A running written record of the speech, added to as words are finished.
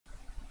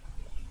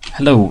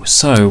Hello,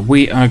 so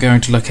we are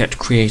going to look at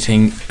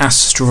creating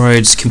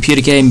Asteroids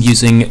computer game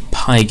using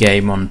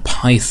Pygame on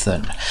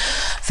Python.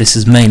 This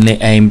is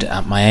mainly aimed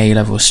at my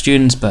A-level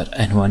students, but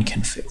anyone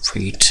can feel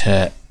free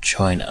to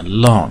join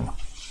along.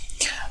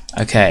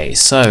 Okay,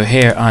 so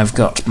here I've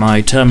got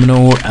my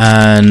terminal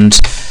and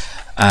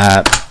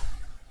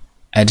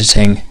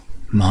editing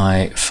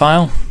my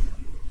file.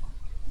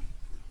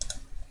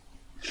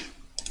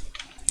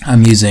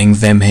 I'm using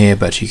Vim here,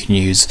 but you can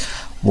use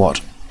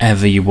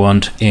whatever you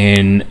want.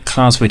 In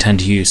class we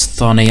tend to use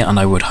Thonny, and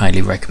I would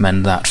highly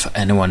recommend that for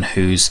anyone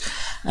who's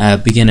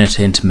beginner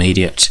to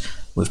intermediate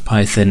with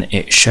Python.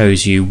 It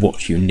shows you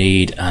what you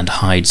need and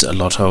hides a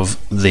lot of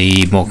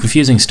the more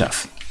confusing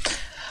stuff.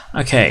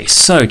 Okay,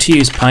 so to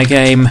use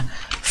Pygame,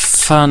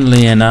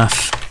 funnily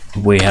enough,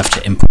 we have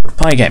to import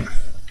Pygame.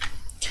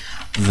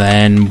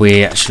 Then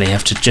we actually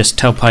have to just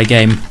tell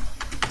Pygame,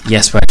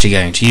 yes, we're actually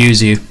going to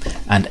use you,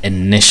 and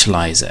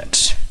initialize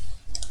it.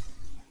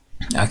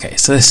 Okay,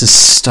 so this is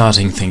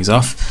starting things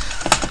off.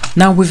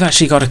 Now we've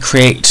actually got to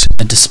create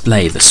a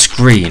display, the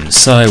screen.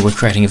 So we're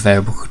creating a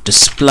variable called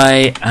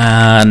display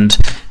and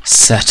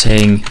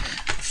setting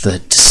the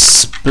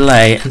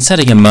display and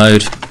setting a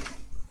mode.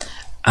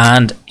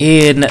 And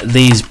in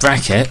these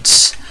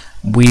brackets,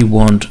 we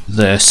want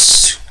the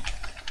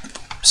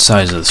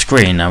size of the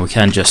screen. Now we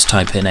can just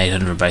type in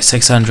 800 by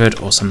 600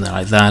 or something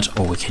like that,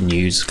 or we can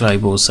use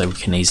global so we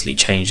can easily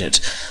change it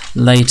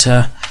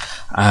later.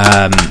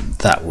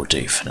 That will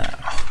do for now.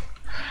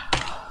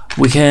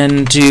 We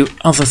can do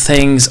other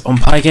things on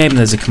Pygame.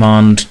 There's a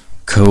command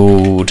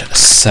called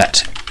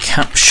set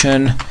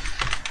caption,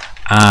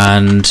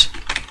 and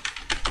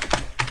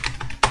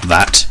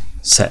that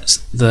sets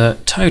the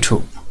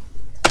total.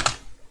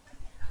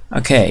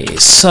 Okay,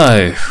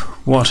 so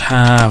what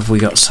have we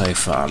got so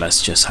far?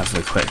 Let's just have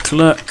a quick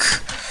look.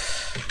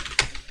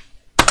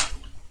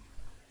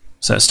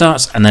 So it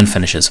starts and then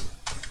finishes.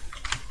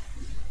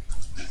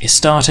 It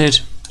started,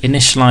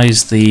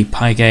 initialized the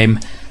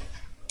Pygame,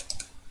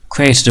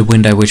 created a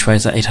window which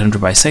was at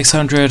 800 by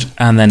 600,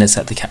 and then it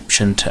set the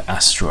caption to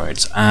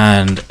Asteroids.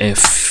 And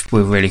if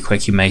we're really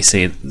quick, you may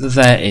see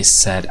there it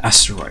said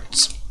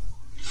Asteroids.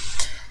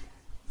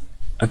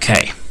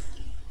 Okay.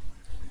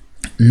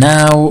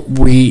 Now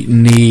we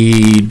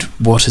need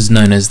what is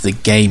known as the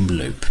game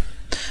loop.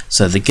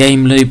 So the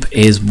game loop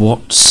is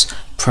what's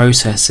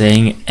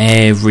processing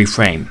every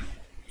frame.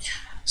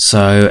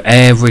 So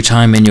every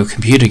time in your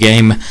computer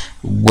game,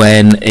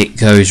 when it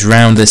goes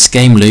round this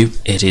game loop,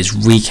 it is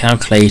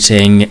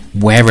recalculating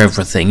where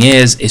everything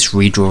is, it's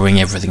redrawing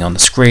everything on the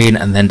screen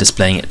and then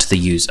displaying it to the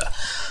user.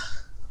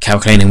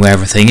 Calculating where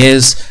everything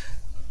is,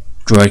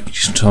 drawing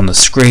it on the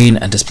screen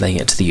and displaying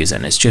it to the user,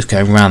 and it's just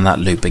going around that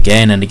loop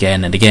again and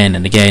again and again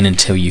and again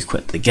until you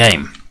quit the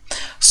game.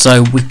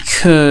 So we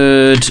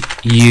could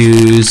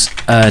use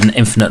an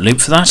infinite loop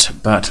for that,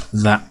 but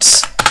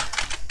that's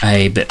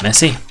a bit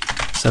messy.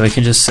 So we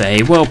can just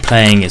say while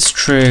playing is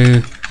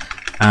true,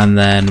 and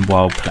then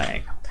while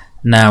playing.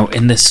 Now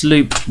in this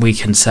loop we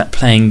can set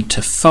playing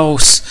to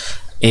false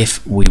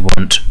if we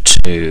want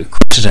to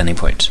quit at any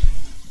point.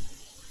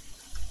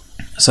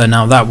 So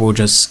now that will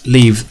just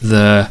leave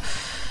the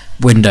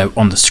window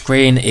on the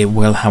screen. It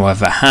will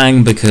however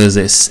hang because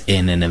it's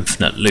in an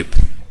infinite loop.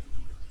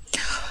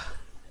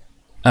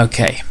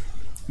 Okay,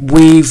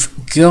 we've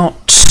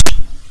got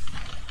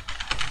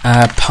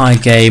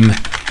Pygame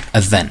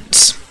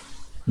events.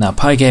 Now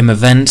Pygame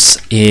events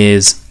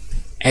is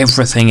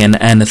everything and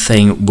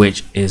anything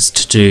which is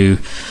to do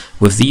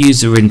with the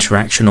user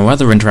interaction or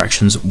other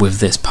interactions with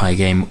this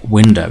Pygame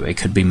window. It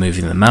could be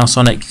moving the mouse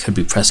on it, it could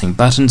be pressing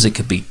buttons, it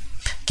could be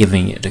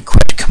giving it a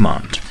quit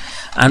command.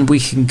 And we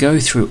can go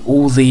through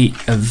all the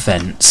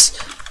events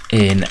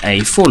in a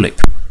for loop.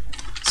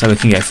 So we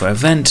can go for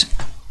event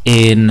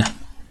in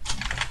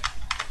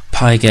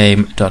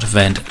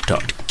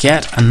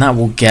pygame.event.get, and that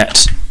will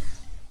get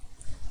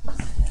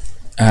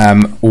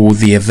all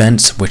the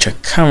events which are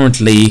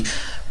currently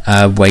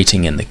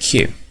waiting in the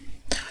queue.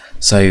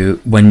 So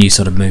when you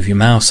sort of move your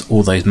mouse,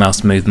 all those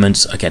mouse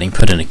movements are getting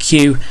put in a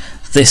queue.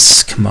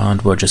 This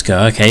command will just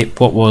go, okay,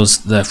 what was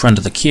the front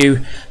of the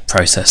queue?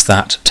 Process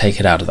that, take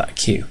it out of that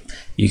queue.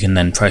 You can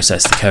then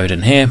process the code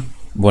in here,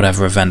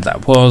 whatever event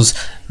that was,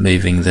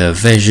 moving the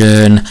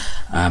vision,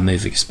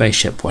 moving a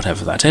spaceship,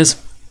 whatever that is.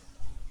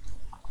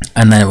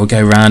 And then it will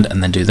go around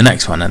and then do the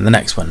next one and the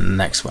next one and the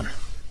next one.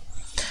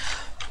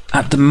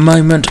 At the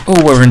moment,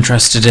 all we're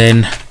interested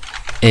in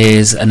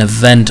is an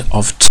event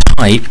of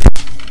type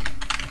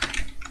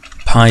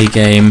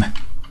pygame.quit.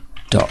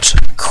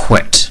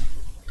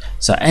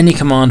 So any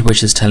command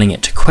which is telling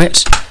it to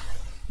quit,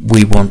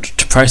 we want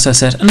to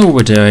process it, and all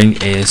we're doing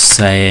is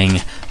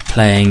saying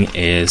playing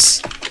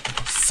is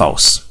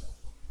false.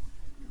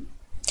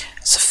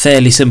 It's a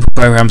fairly simple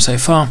program so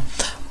far.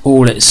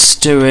 All it's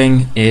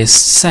doing is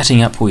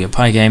setting up all your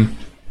Pygame,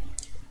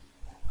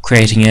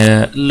 creating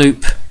a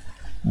loop,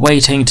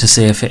 waiting to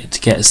see if it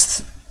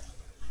gets,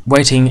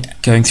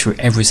 going through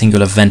every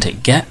single event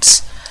it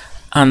gets,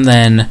 and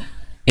then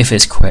if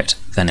it's quit,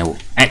 then it will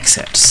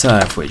exit. So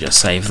if we just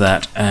save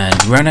that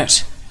and run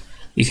it,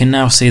 you can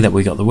now see that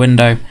we got the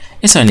window.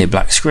 It's only a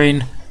black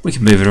screen. We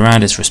can move it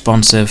around, it's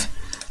responsive,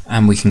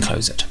 and we can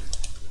close it.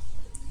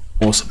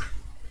 Awesome.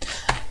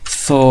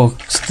 For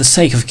the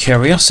sake of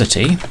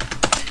curiosity,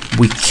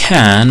 we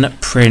can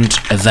print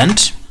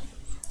event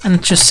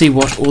and just see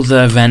what all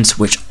the events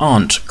which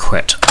aren't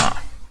quit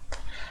are.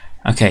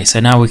 Okay, so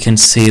now we can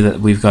see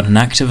that we've got an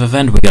active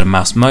event, we've got a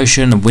mouse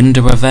motion, a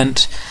window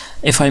event.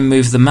 If I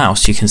move the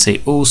mouse, you can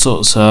see all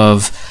sorts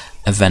of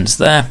events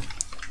there,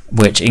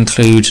 which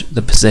include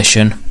the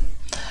position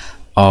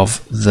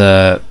of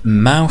the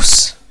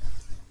mouse,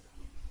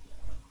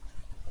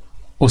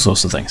 all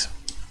sorts of things.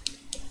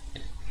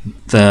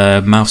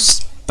 The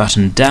mouse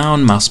button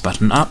down, mouse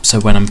button up, so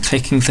when I'm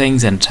clicking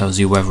things, then it tells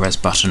you whether it's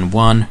button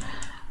 1,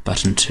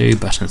 button 2,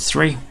 button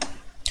 3.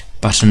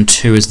 Button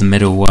 2 is the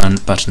middle one,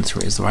 button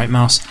 3 is the right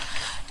mouse.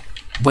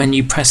 When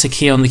you press a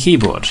key on the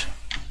keyboard,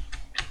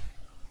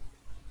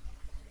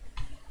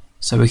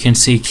 so we can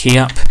see key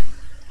up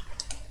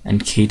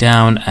and key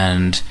down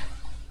and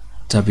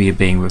W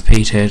being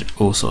repeated,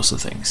 all sorts of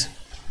things.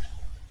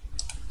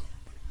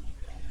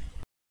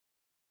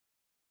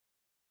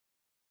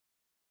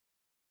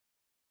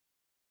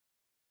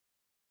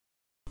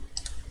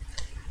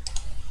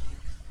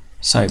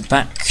 So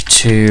back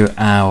to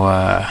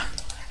our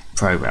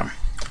program.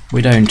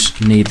 We don't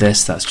need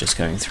this, that's just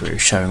going through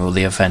showing all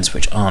the events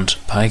which aren't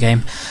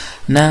Pygame.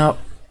 Now,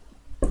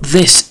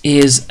 this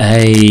is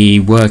a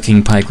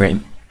working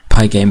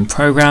Pygame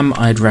program.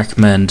 I'd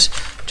recommend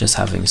just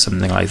having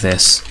something like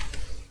this.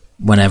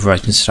 Whenever I'm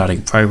starting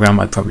a program,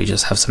 I'd probably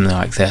just have something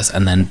like this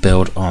and then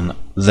build on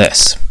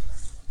this.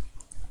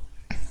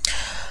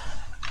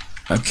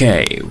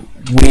 Okay,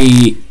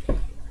 we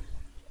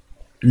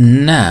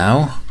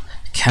now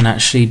can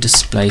actually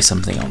display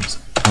something on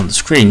the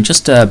screen.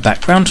 Just a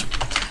background.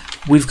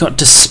 We've got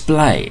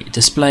display.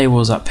 Display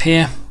was up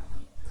here.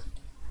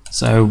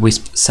 So we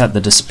set the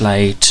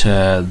display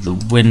to the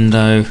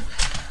window.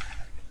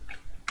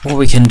 What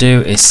we can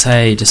do is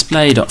say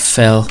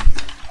display.fill,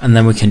 and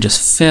then we can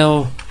just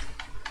fill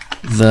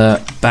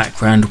the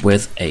background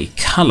with a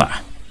color.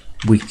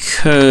 We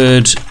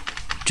could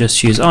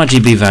just use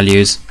RGB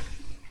values.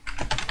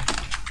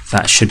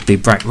 That should be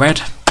bright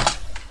red,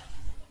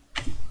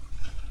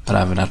 but I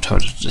haven't had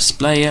told it to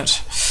display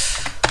yet.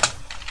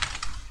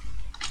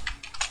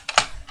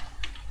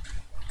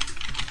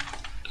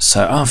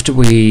 So after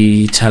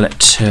we tell it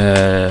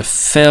to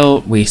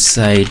fill, we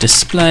say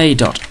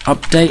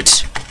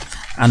display.update,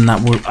 and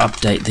that will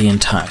update the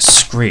entire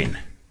screen.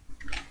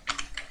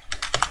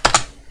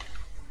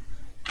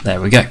 There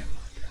we go.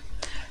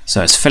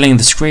 So it's filling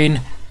the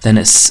screen, then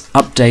it's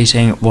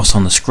updating what's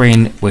on the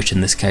screen, which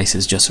in this case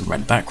is just a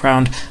red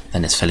background,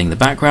 then it's filling the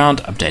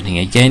background,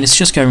 updating again. It's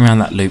just going around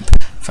that loop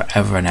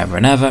forever and ever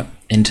and ever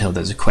until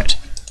there's a quit.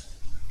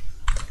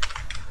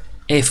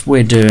 If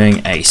we're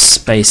doing a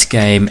space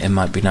game, it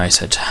might be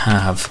nicer to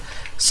have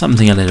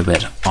something a little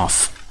bit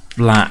off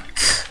black.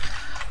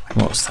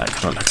 What's that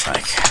going to look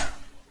like?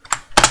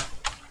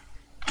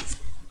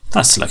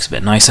 That looks a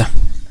bit nicer.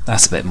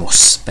 That's a bit more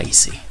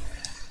spacey.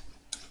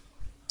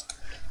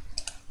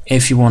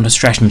 If you want a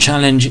stretch and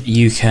challenge,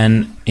 you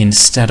can,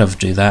 instead of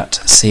do that,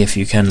 see if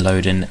you can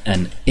load in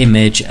an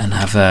image and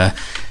have a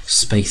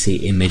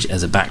spacey image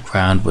as a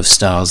background with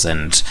stars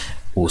and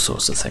all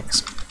sorts of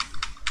things.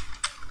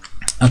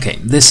 Okay,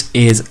 this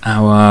is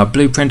our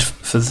blueprint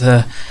for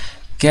the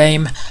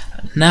game.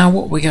 Now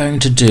what we're going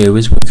to do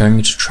is we're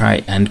going to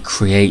try and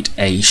create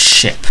a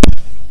ship.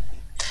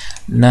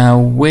 Now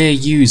we're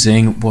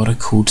using what are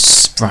called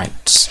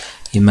sprites.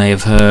 You may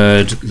have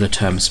heard the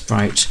term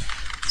sprite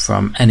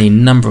from any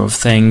number of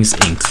things,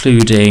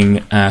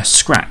 including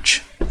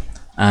Scratch.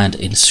 And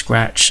in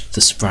Scratch,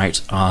 the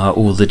sprites are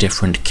all the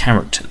different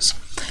characters.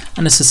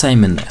 And it's the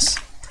same in this.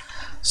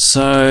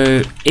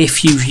 So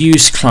if you've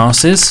used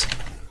classes,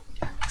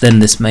 then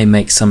this may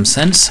make some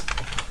sense.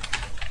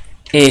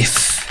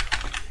 If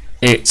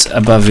it's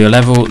above your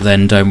level,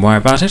 then don't worry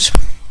about it.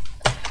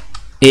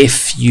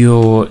 If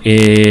you're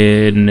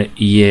in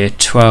year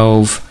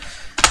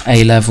 12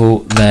 A level,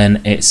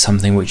 then it's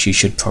something which you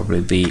should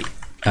probably be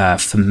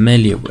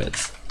familiar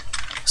with.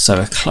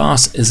 So a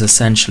class is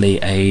essentially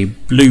a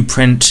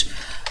blueprint.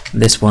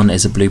 This one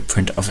is a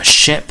blueprint of a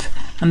ship,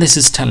 and this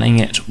is telling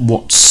it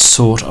what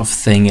sort of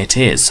thing it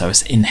is. So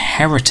it's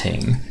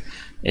inheriting,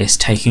 it's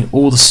taking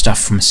all the stuff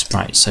from a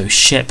sprite. So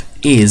ship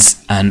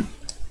is a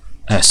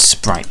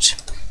sprite.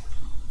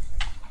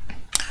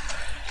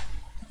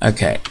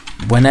 Okay,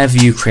 whenever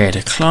you create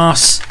a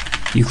class,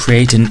 you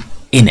create an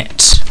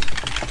init.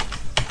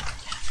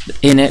 The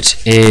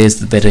init is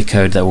the bit of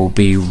code that will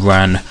be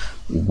run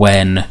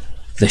when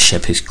the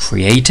ship is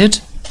created.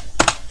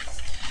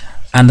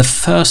 And the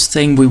first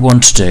thing we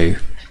want to do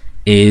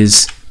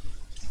is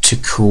to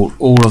call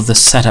all of the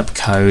setup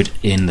code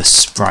in the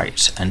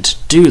sprite. And to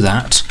do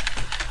that,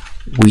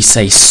 we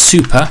say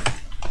super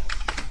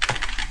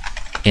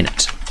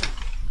init.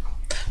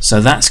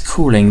 So that's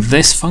calling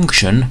this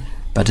function,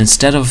 but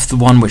instead of the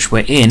one which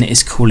we're in,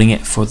 is calling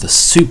it for the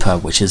super,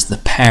 which is the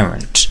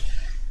parent.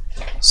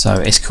 So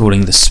it's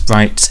calling the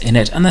sprites in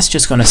it, and that's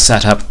just going to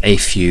set up a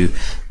few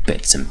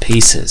bits and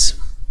pieces.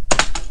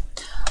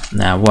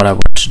 Now what I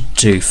want to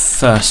do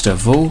first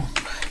of all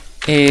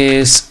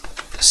is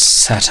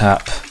set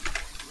up,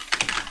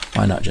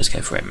 why not just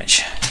go for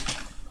image?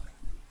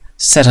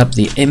 Set up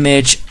the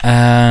image,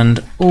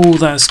 and all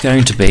that's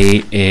going to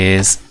be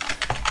is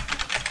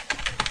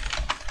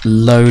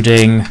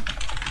loading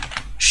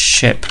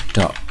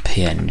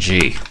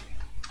ship.png.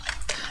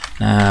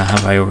 Now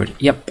have I already,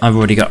 yep, I've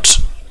already got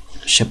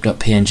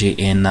ship.png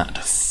in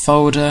that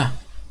folder,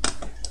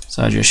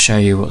 so I'll just show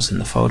you what's in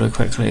the folder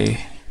quickly.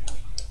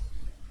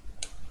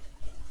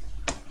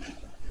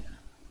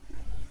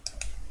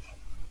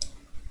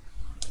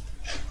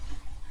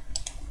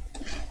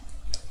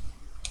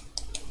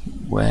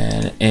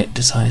 When it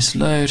decides to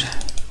load.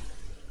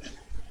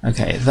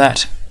 Okay,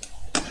 that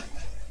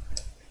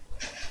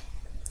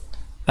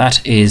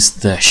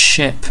is the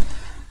ship.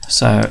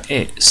 So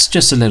it's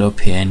just a little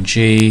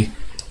PNG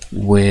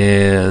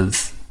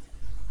with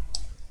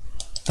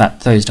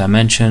those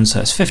dimensions.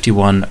 So it's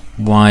 51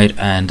 wide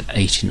and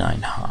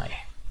 89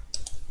 high.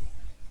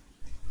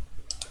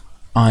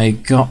 I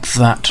got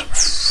that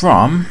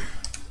from,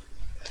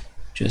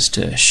 just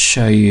to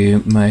show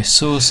you my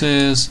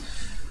sources,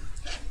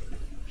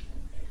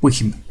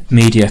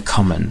 Wikimedia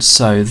Commons.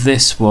 So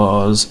this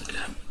was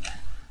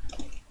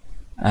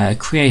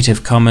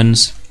Creative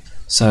Commons,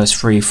 so it's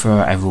free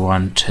for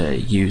everyone to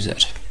use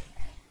it.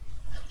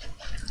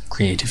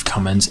 Creative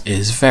Commons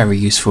is very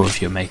useful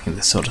if you're making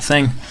this sort of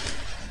thing,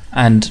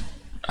 and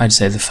I'd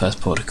say the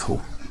first port of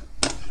call.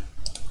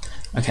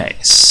 Okay,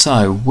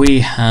 so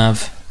we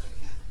have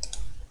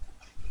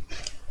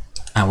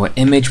our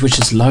image, which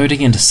is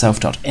loading into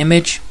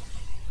self.image,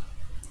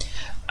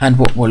 and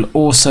what we'll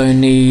also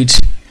need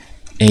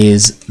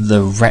is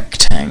the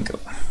rectangle.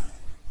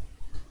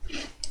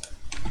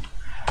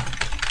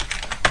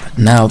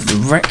 Now the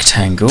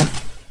rectangle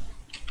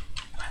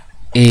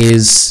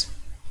is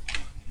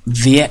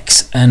the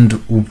X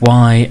and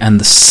Y and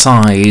the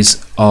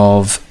size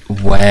of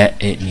where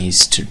it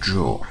needs to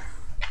draw.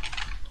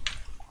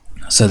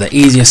 So the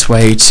easiest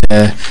way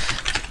to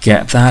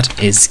get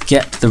that is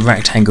get the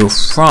rectangle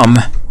from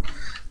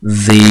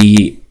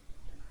the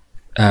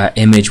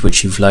image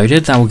which you've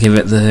loaded. That will give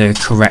it the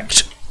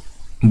correct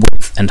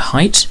width and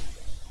height,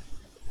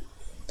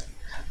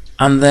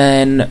 and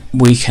then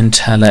we can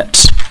tell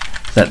it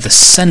that the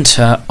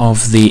center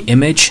of the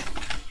image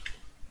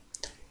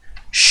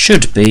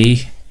should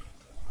be,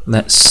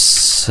 let's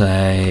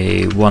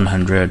say,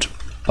 100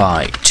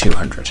 by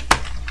 200.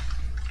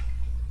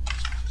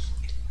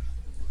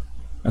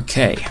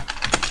 Okay,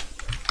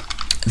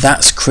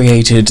 that's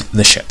created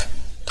the ship.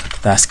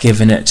 That's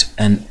given it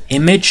an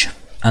image,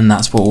 and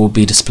that's what will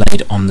be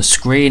displayed on the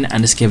screen,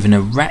 and it's given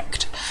a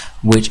rect,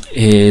 which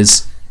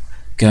is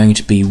going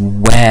to be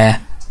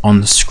where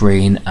on the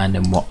screen and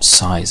in what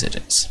size it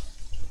is.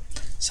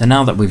 So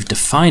now that we've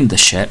defined the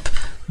ship,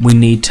 we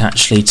need to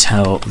actually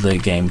tell the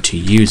game to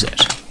use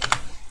it.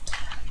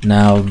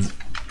 Now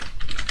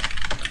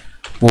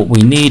what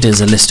we need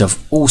is a list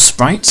of all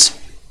sprites,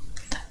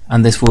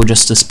 and this will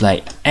just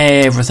display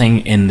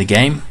everything in the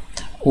game,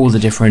 all the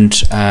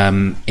different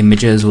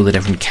images, all the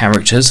different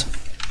characters,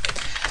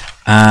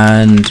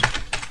 and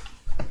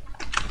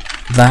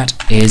that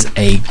is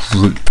a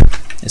group.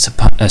 It's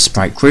a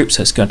sprite group,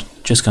 so it's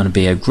just going to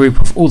be a group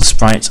of all the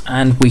sprites,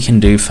 and we can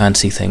do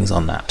fancy things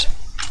on that.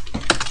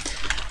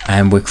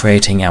 And we're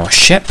creating our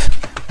ship,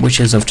 which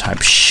is of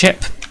type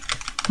ship,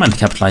 mind the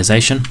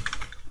capitalization.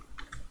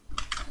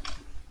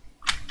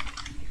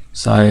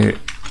 So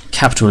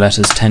capital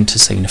letters tend to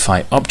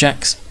signify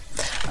objects,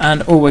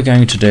 and all we're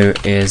going to do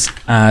is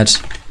add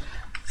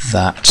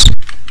that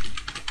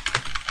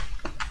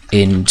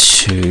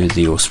into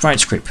the all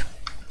sprites group.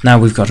 Now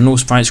we've got an all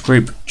sprites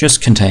group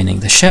just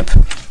containing the ship,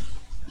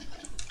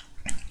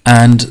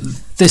 and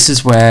this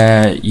is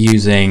where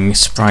using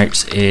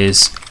sprites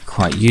is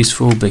quite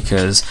useful,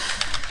 because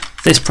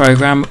this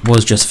program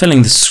was just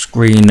filling the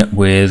screen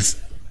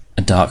with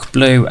a dark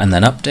blue and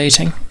then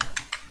updating.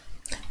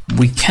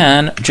 We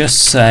can just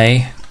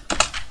say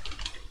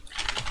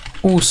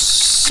all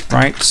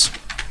sprites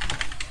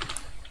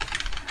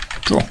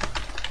draw.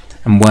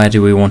 And where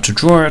do we want to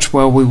draw it?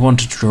 Well, we want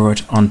to draw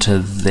it onto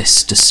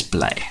this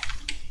display.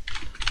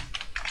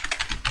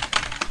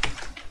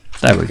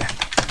 There we go.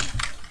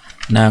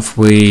 Now if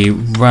we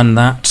run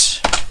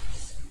that,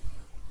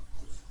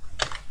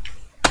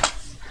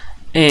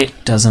 it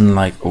doesn't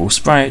like all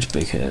sprite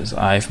because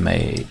I've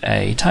made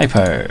a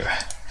typo.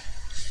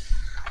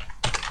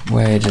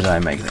 Where did I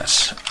make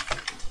that?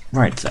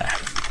 Right there.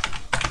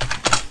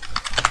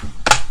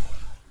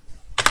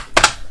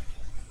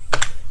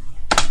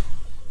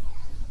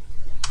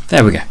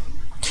 There we go.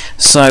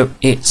 So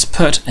it's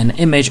put an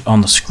image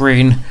on the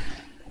screen.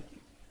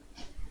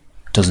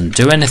 Doesn't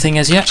do anything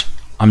as yet.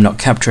 I'm not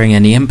capturing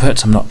any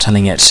inputs, I'm not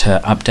telling it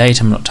to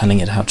update, I'm not telling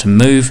it how to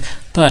move,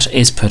 but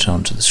it's put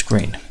onto the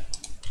screen.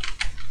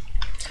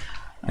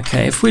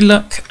 Okay, if we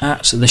look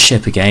at the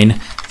ship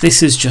again,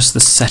 this is just the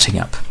setting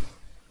up.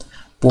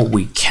 What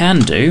we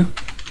can do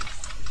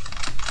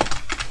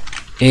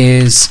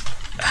is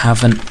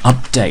have an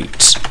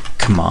update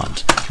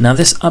command. Now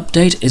this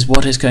update is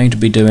what it's going to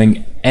be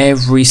doing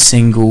every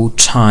single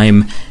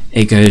time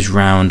it goes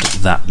round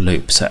that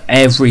loop. So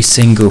every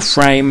single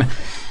frame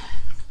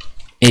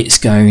it's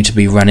going to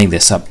be running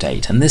this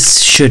update, and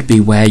this should be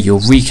where you're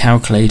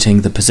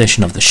recalculating the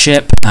position of the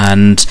ship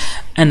and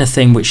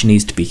anything which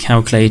needs to be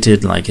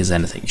calculated, like is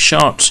anything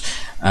shot,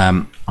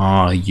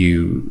 are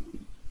you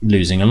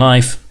losing a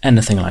life,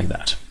 anything like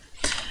that.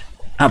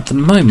 At the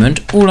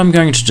moment all I'm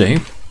going to do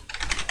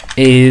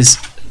is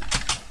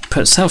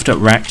put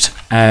self.rect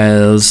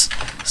as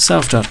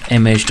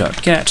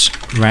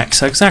self.image.get rect,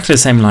 so exactly the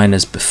same line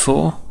as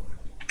before,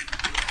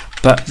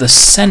 but the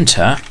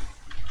center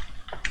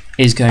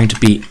is going to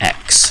be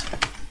x,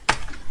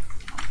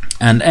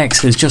 and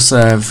x is just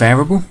a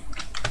variable,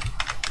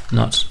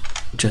 not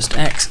just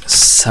x,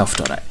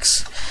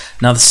 self.x.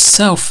 Now the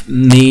self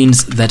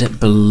means that it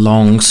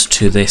belongs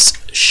to this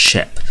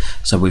ship,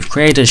 so we've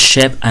created a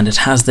ship and it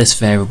has this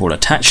variable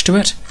attached to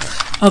it.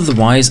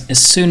 Otherwise, as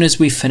soon as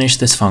we finish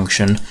this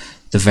function,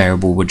 the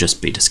variable would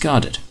just be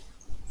discarded.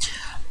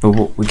 But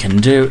what we can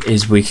do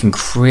is we can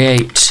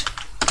create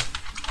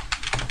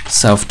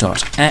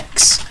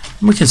self.x,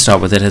 and we can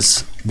start with it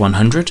as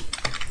 100,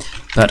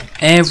 but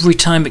every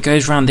time it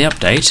goes around the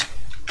update,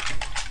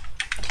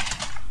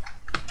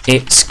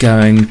 it's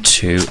going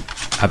to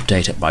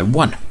update it by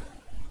 1,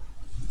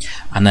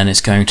 and then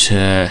it's going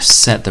to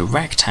set the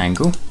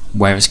rectangle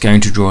where it's going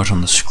to draw it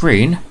on the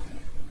screen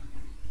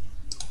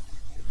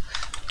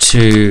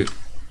to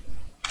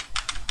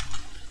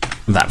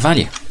that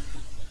value.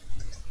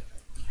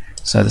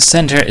 So the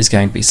center is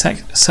going to be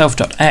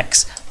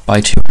self.x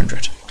by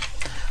 200.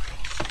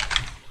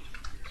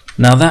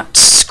 Now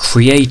that's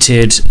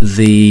created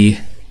the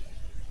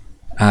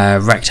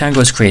rectangle,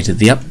 has created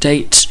the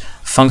update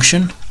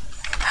function.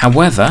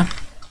 However,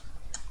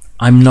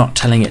 I'm not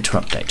telling it to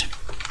update.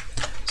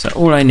 So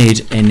all I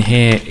need in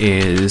here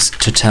is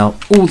to tell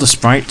all the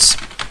sprites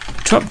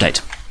to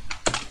update.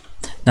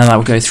 Now that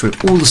will go through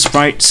all the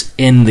sprites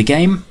in the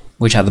game,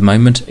 which at the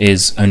moment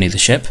is only the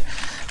ship,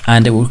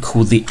 and it will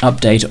call the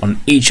update on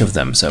each of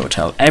them. So it will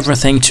tell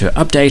everything to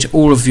update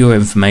all of your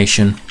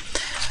information,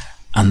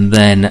 and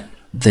then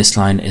this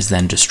line is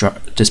then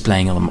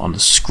displaying them on the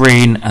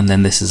screen, and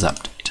then this is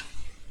update.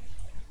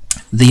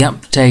 The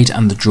update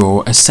and the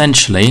draw,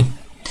 essentially,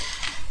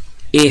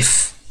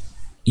 if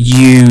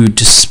you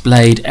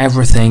displayed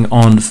everything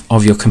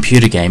of your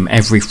computer game,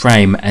 every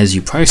frame as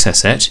you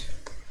process it,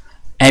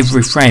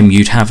 every frame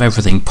you'd have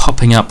everything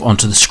popping up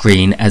onto the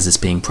screen as it's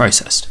being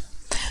processed.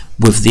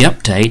 With the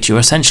update, you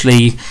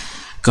essentially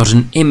got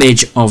an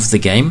image of the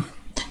game,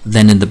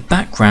 then in the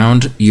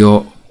background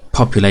you're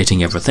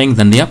populating everything.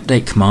 Then the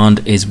update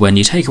command is when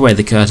you take away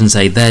the curtain and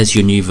say there's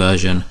your new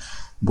version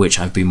which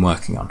I've been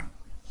working on.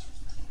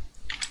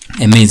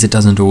 It means it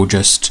doesn't all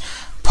just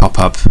pop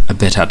up a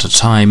bit at a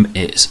time,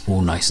 it's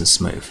all nice and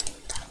smooth.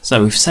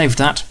 So we've saved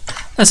that.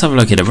 Let's have a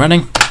look at it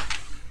running.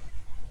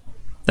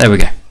 There we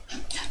go.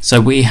 So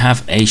we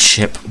have a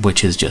ship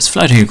which is just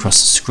floating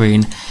across the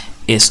screen.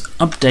 It's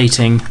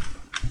updating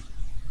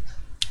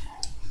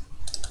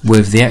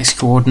with the x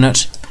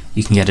coordinate.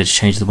 You can get it to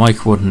change the y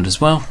coordinate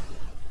as well.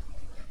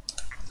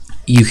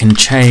 You can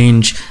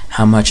change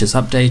how much it's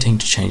updating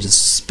to change the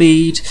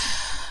speed,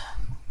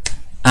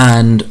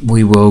 and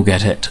we will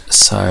get it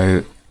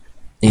so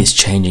it's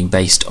changing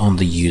based on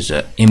the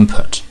user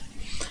input.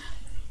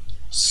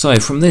 So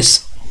from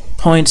this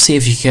point, see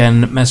if you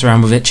can mess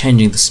around with it,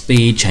 changing the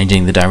speed,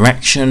 changing the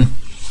direction,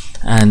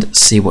 and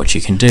see what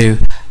you can do.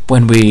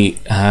 When we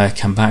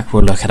come back,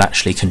 we'll look at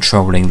actually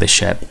controlling the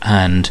ship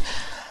and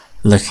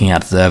looking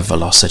at the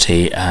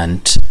velocity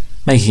and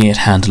making it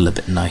handle a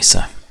bit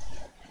nicer.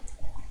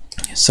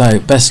 So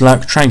best of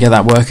luck, try and get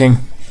that working.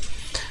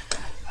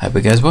 Hope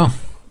it goes well.